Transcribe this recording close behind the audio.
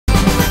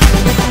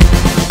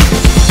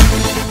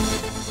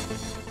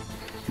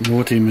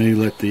Naughty me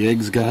let the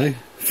eggs go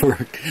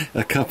for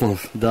a couple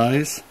of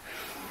days,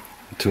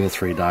 2 or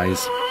 3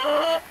 days.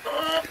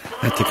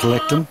 Had to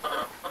collect them,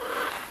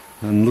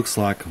 and looks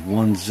like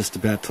one's just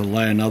about to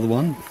lay another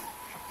one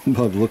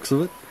by the looks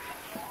of it.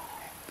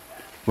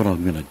 What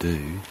I'm going to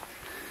do,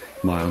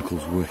 my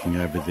uncle's working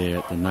over there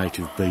at the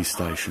native bee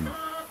station.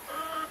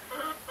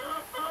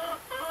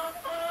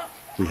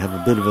 We have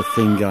a bit of a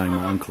thing going,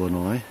 my uncle and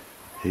I.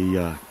 He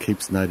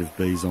keeps native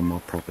bees on my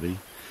property,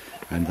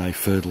 and they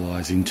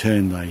fertilise. In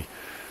turn,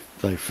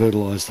 they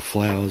fertilise the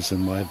flowers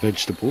and my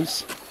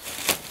vegetables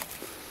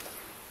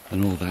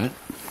and all that,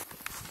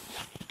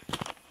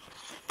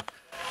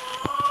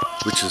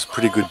 which is a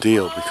pretty good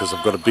deal because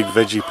I've got a big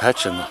veggie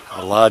patch and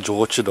a large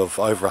orchard of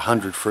over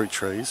 100 fruit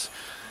trees,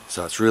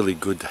 so it's really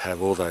good to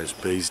have all those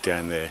bees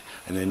down there,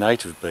 and they're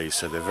native bees,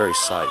 so they're very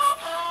safe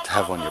to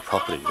have on your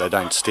property. They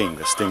don't sting,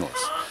 they're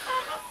stingless,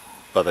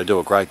 but they do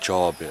a great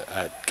job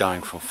at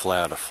going from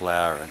flower to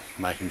flower and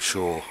making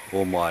sure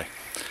all my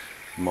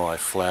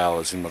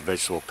flowers in my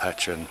vegetable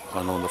patch and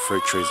on the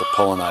fruit trees are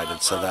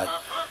pollinated, so that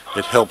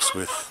it helps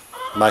with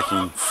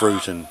making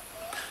fruit and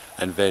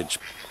veg.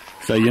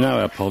 So you know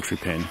our poultry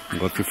pen,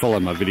 well, if you follow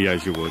my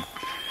videos you would.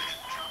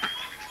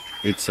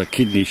 It's a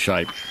kidney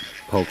shaped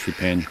poultry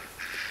pen.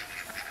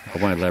 I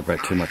won't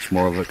elaborate too much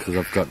more of it because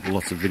I've got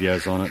lots of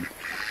videos on it.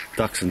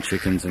 Ducks and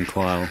chickens and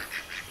quail.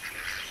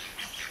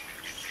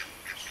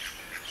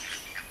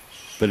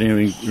 But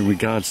anyway, in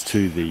regards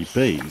to the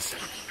bees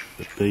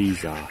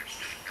are,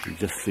 you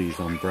just see his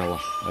umbrella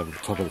over the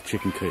top of the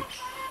chicken coop.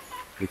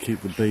 We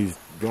keep the bees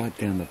right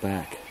down the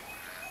back.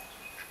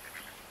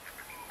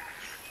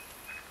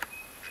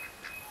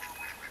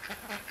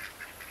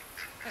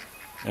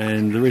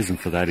 And the reason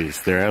for that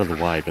is they're out of the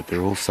way, but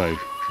they're also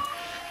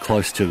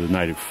close to the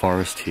native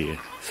forest here.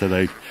 So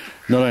they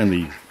not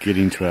only get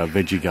into our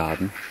veggie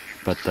garden,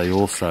 but they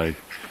also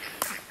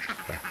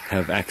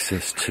have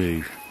access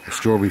to a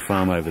strawberry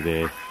farm over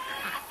there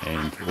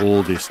and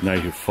all this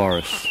native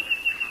forest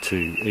to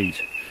eat.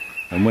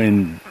 And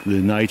when the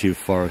native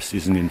forest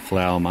isn't in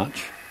flower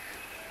much,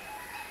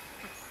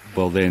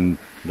 well then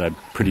they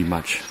pretty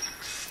much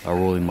are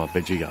all in my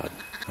veggie garden.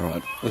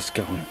 Alright, let's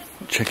go and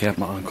check out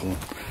my uncle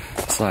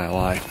and say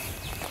hello.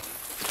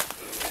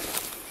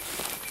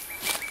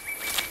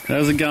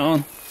 How's it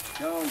going?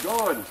 Going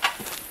good.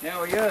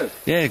 How are you?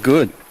 Yeah,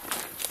 good.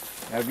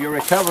 Have you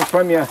recovered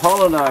from your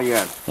holiday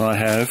yet? I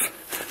have.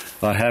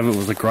 It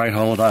was a great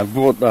holiday. I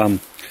brought, I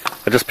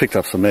just picked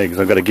up some eggs.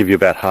 I've got to give you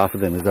about half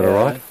of them. Is that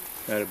alright?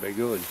 That'd be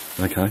good.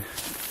 Okay.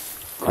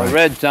 I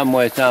read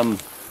somewhere some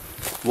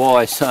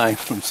wise saying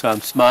from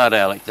some smart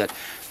aleck that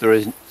there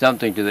is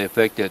something to the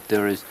effect that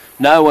there is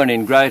no one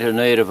in greater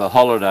need of a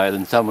holiday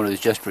than someone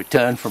who's just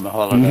returned from a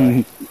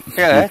holiday.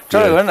 Yeah, that's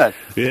true, isn't it?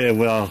 Yeah,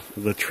 well,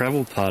 the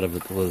travel part of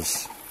it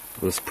was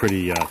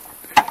pretty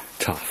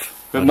tough.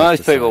 But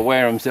most people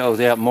wear themselves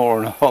out more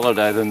on a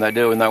holiday than they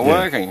do when they're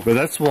working. But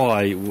that's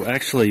why,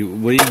 actually,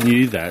 we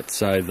knew that,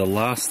 so the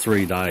last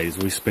 3 days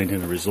we spent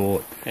in a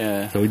resort.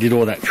 Yeah. So we did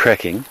all that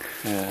trekking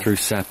through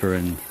Sapa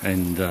and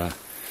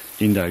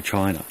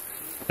Indochina.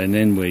 And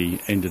then we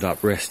ended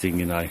up resting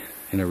in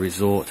a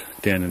resort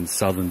down in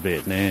southern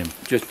Vietnam.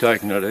 Just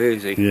taking it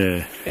easy.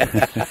 Yeah.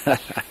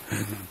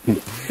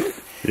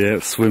 Yeah,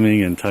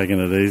 swimming and taking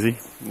it easy.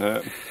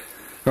 No.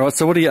 Right,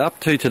 so what are you up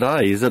to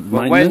today? Is it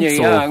maintenance? When you're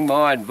young,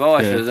 my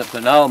advice is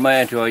from an old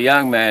man to a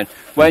young man,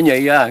 when you're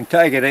young,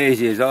 take it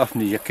easy as often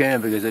as you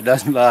can because it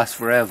doesn't last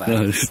forever.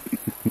 No.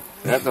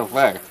 That's a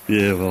fact.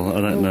 Yeah, well,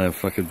 I don't know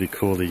if I could be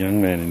called a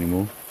young man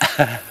anymore.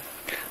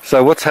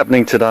 So what's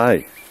happening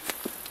today?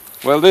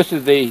 Well, this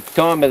is the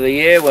time of the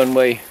year when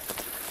we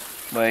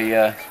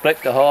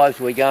split the hives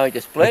we're going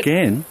to split.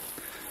 Again?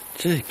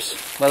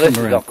 Jeeps. Well, this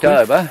is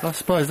October. Quick. I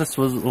suppose this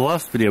was the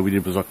last video we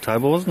did was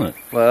October, wasn't it?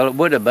 Well, it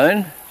would have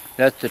been.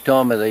 That's the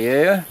time of the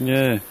year.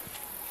 Yeah.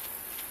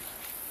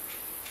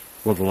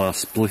 Well, the last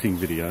splitting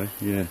video,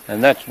 yeah.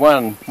 And that's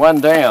one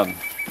down,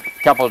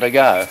 couple to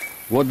go.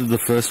 What did the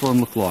first one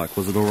look like?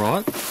 Was it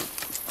alright?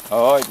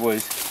 Oh, it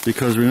was.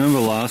 Because remember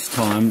last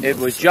time... It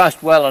was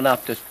just well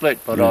enough to split,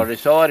 but I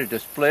decided to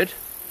split.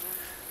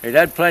 It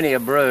had plenty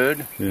of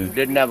brood,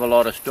 didn't have a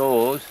lot of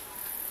stores,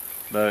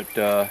 but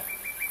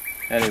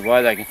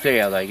anyway, they can see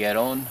how they get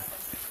on.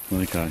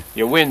 Okay.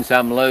 You win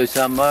some, lose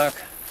some, Mark.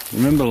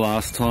 Remember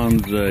last time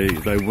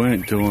they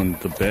weren't doing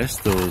the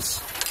best. There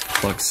was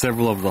like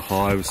several of the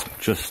hives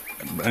just,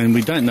 and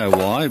we don't know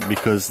why,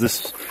 because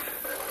this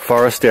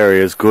forest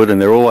area is good and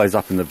they're always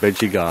up in the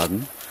veggie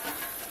garden,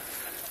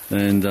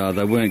 and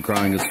they weren't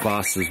growing as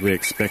fast as we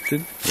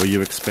expected, or you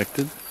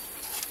expected.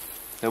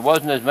 There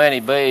wasn't as many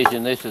bees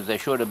in this as there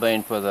should have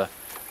been for the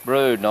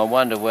brood, and I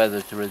wonder whether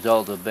it's a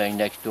result of being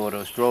next door to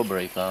a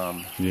strawberry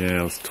farm.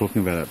 Yeah, I was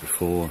talking about that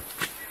before.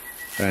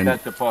 And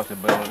that's a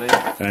possibility.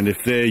 And if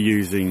they're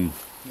using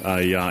a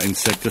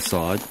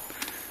insecticide,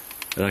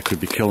 that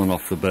could be killing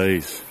off the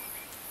bees.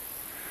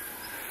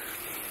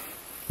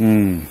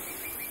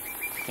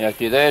 Now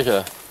see,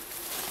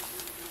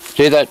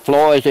 see that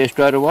fly is there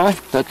straight away?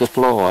 That's a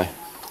fly.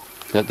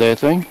 Is that their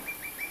thing?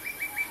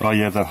 Oh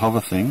yeah, that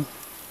hover thing.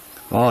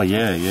 Oh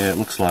yeah, yeah, it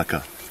looks like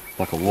a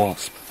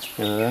wasp.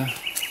 Yeah.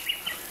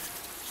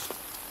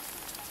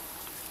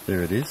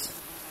 There it is.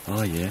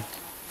 Oh yeah.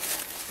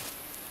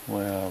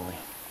 Where are we?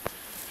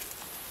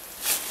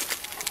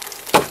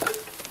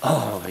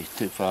 Oh, he's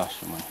too fast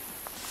for me.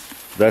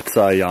 That's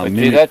a But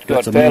mimic. see, that's got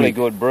That's a fairly mimic.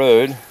 good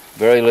brood,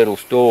 very little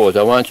stores.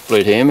 I won't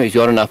split him, he's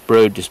got enough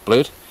brood to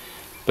split,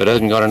 but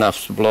hasn't got enough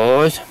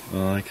supplies.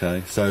 Oh,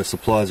 okay. So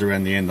supplies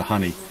around the end, the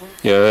honey.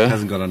 Yeah. It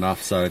hasn't got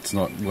enough, so it's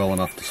not well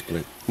enough to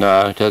split.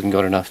 No, it hasn't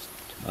got enough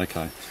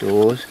Okay.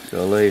 stores,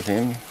 so I'll leave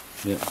him.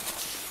 Yeah.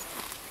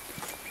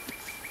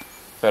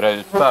 But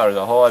as far as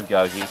the hive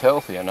goes, he's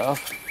healthy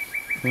enough.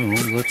 Oh,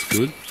 well, that's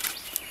good.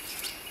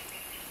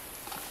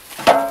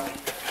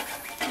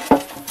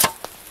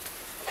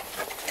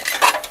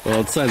 Well,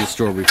 I'd say the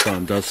strawberry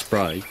farm does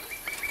spray.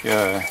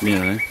 Yeah. You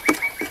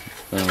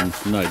know,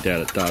 no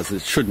doubt it does.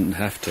 It shouldn't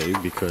have to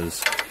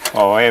because.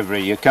 Oh,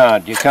 you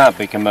can't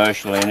be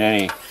commercial in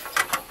any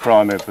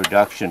primary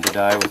production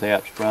today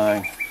without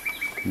spraying.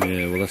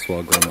 Yeah, well, that's why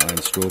I grow my own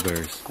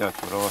strawberries.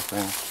 That's what I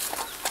think.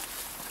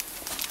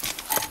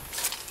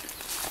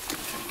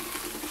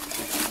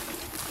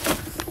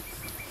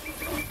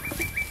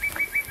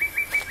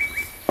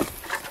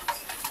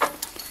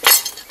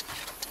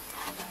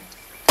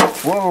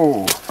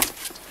 Whoa!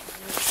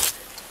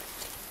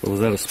 Well, was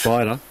that a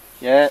spider?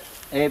 Yeah,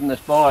 even the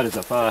spiders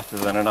are faster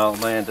than an old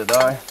man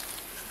today.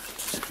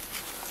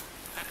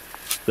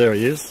 There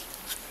he is.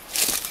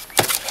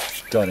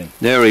 Got him.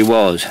 There he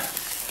was.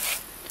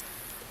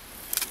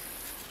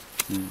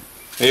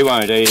 He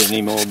won't eat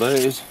any more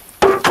bees.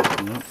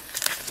 No.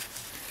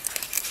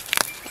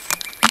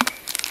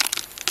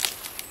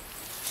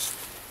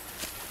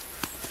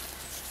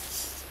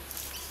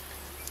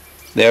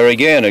 There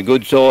again, a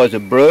good size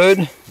of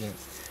brood. Yeah.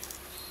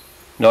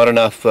 Not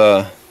enough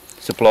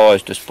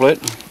supplies to split.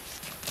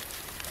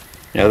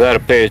 Now that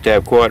appears to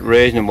have quite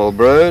reasonable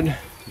brood.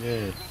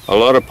 Yeah. A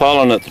lot of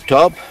pollen at the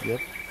top. Yep.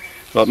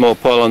 A lot more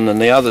pollen than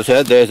the others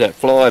had. There's that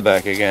fly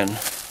back again.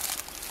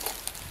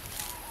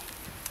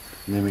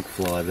 Mimic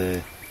fly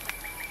there.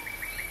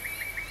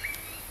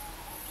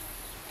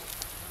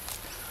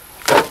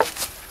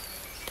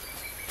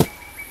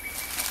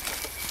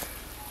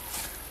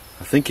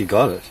 I think you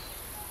got it.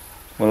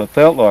 Well, it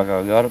felt like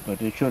I got it,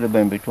 but it should have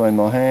been between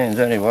my hands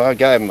anyway. I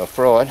gave him a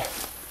fright.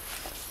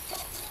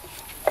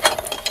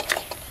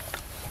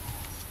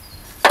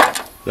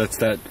 That's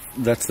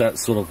that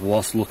sort of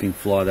wasp-looking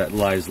fly that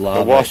lays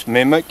larvae. The wasp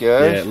mimic,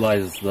 yeah. Yeah, it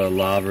lays the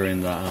larvae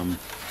in the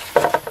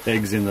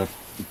eggs in the.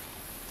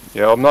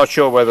 Yeah, I'm not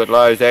sure whether it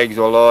lays eggs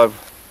or live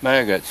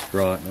maggots.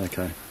 Right.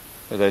 Okay.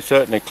 But they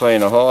certainly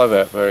clean a hive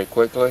out very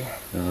quickly.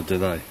 Do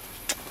they?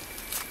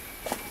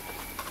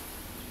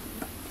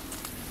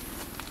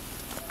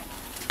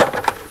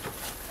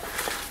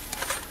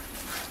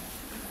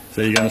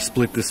 So you're going to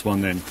split this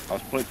one then? I'll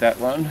split that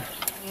one.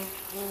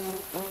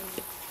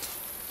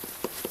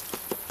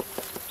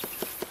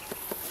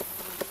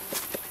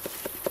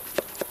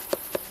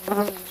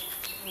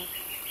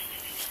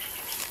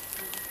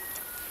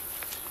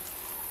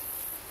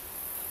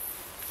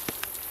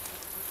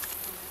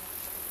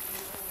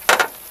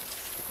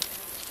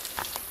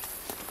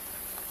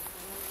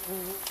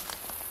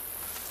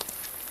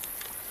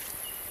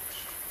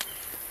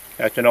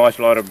 That's a nice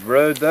lot of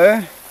brood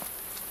there.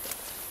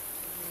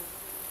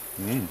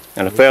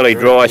 And a fairly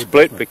dry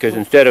split because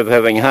instead of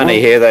having honey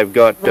here they've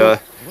got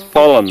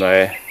pollen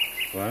there.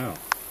 Wow.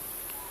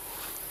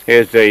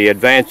 Here's the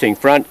advancing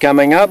front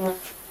coming up.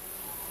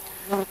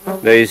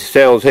 These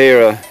cells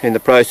here are in the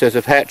process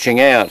of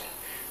hatching out.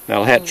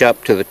 They'll hatch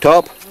up to the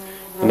top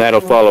and that'll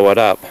follow it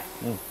up.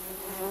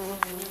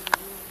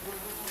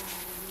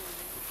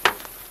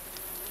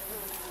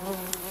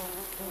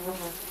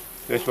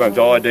 This one's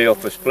ideal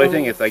for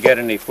splitting. If they get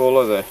any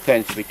fuller, there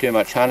tends to be too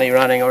much honey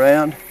running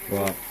around.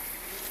 Right.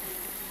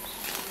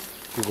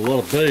 There's a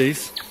lot of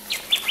bees.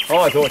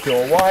 Oh, I thought you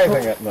were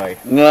waving at me.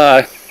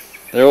 No,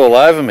 they're all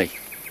over me.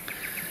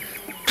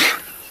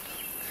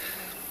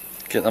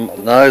 Get them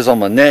nose on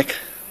my neck.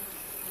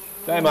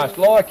 They must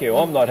like you.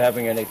 I'm not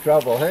having any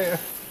trouble here.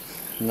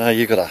 No,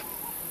 you got a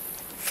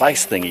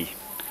face thingy.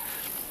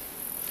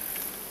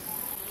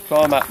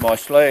 Climb up my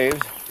sleeves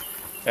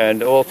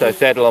and also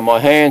settle on my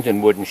hands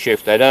and wooden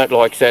shift. They don't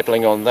like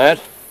settling on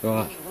that.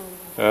 Right.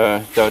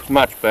 So it's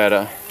much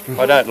better.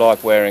 I don't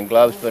like wearing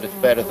gloves, but it's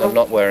better than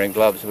not wearing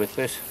gloves with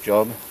this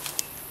job.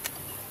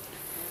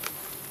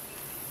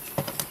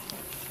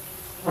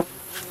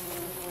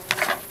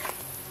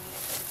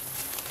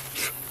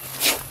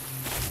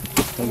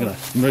 I'm going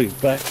to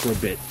move back for a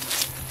bit.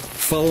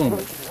 Follow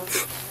me.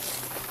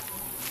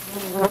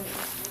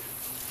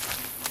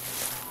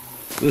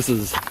 This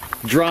is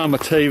drama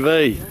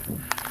TV.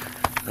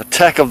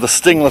 Attack of the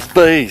stingless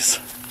bees.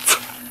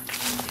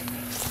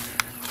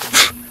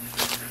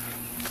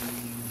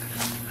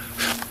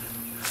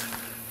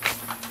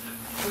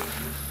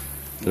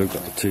 They've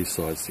got the two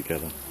sides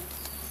together.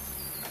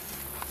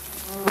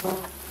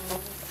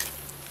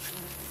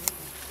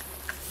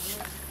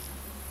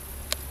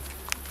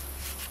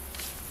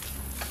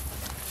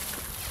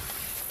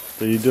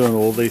 So you're doing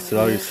all these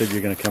today? You said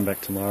you're going to come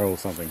back tomorrow or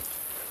something?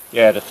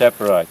 Yeah, to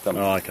separate them.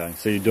 Oh, okay.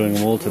 So you're doing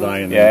them all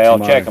today and yeah, then I'll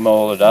tomorrow? check them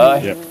all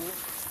today. Yep.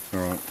 All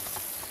right.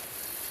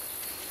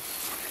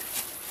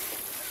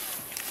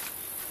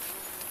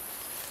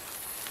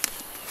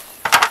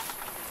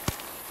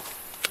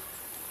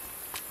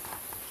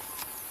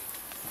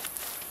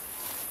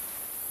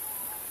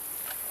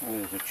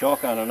 There's a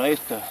chock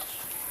underneath to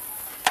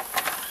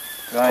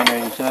drain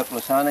any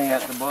surplus honey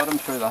at the bottom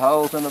through the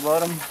holes in the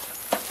bottom.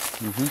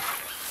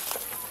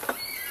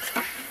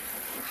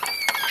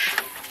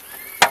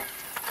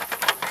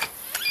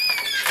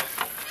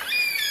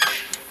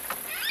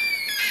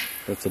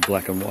 That's a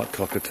black and white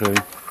cockatoo.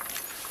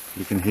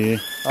 You can hear.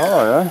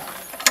 Oh yeah.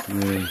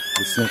 Yeah,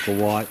 it's not the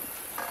white.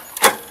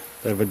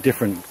 They have a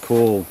different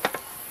call.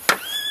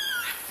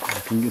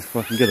 If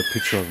I can get a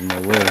picture of them, I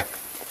will.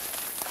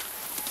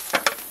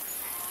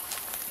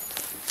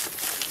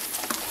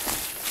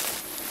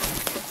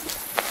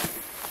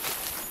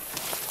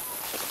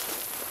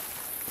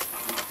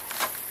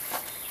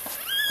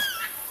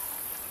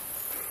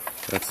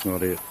 That's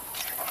not it.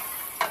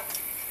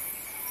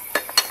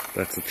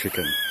 That's a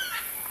chicken.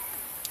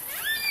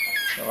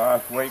 The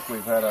last week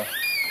we've had a...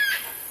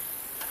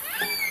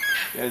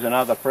 There's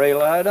another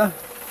freeloader.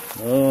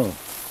 Oh,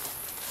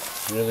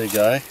 there we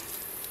go.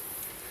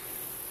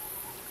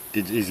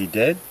 Is he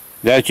dead?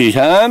 That's his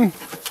home.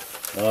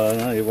 Oh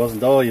no, he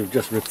wasn't. Oh, you've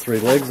just ripped 3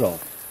 legs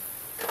off.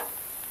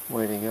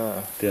 Where'd he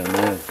go? Down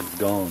there, he's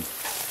gone.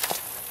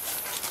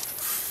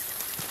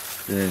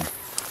 Dead.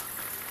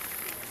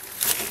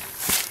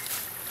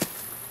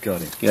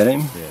 Got him. Get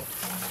him? Yeah.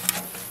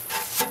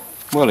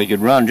 Well, he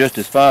could run just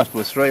as fast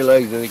with 3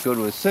 legs as he could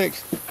with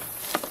 6.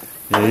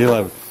 Yeah, you'll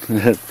have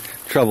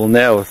trouble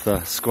now with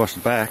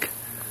squashed back.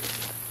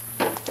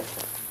 See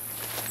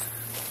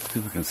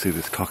if I can see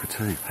this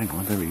cockatoo. Hang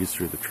on, there he is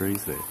through the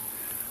trees there.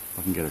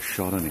 I can get a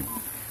shot on him.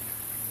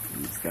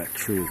 Use that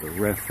tree as a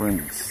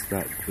reference.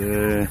 That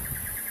there.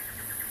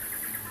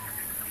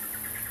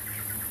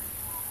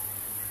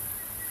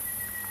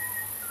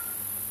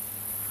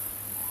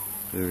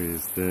 There he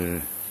is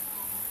there.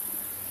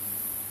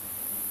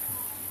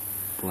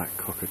 Black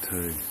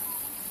cockatoo.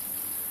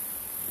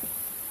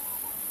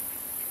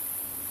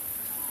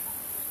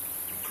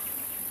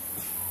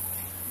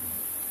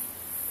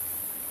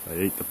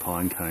 They eat the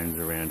pine cones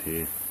around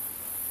here.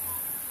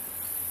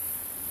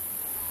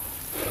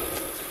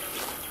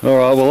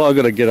 Alright, well I've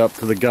got to get up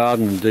to the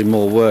garden and do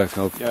more work.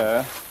 I've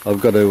got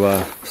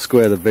to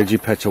square the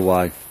veggie patch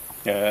away.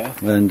 Yeah.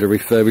 And to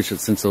refurbish it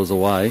since I was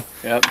away.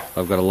 Yep.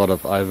 I've got a lot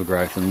of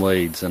overgrowth and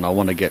weeds and I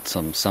want to get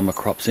some summer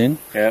crops in.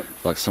 Yep.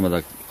 Like some of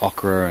the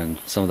okra and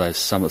some of those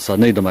summer, so I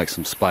need to make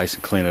some space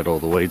and clean out all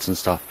the weeds and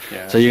stuff.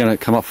 Yeah. So you're going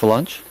to come up for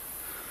lunch?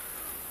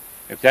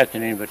 If that's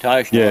an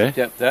invitation, Yeah. I'll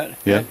accept that.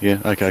 Yeah,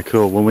 okay,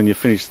 cool. Well, when you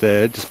finish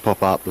there, just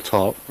pop up the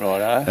top.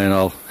 Righto. And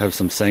I'll have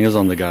some singers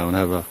on the go and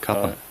have a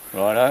cuppa.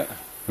 Righto.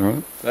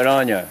 Alright? Good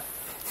on you.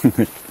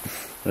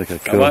 Okay, I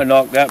cool. won't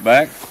knock that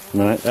back.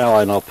 No,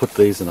 and I'll put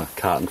these in a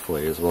carton for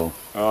you as well.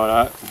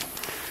 Righto.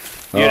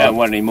 You don't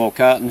want any more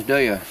cartons, do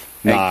you?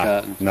 Egg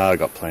cartons. No, I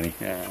got plenty.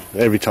 Yeah.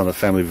 Every time the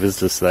family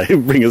visits us, they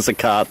bring us a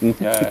carton.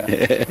 Yeah.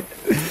 Yeah.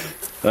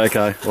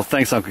 Okay, well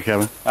thanks Uncle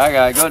Kevin.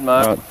 Okay, good mate.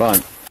 Alright,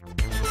 bye.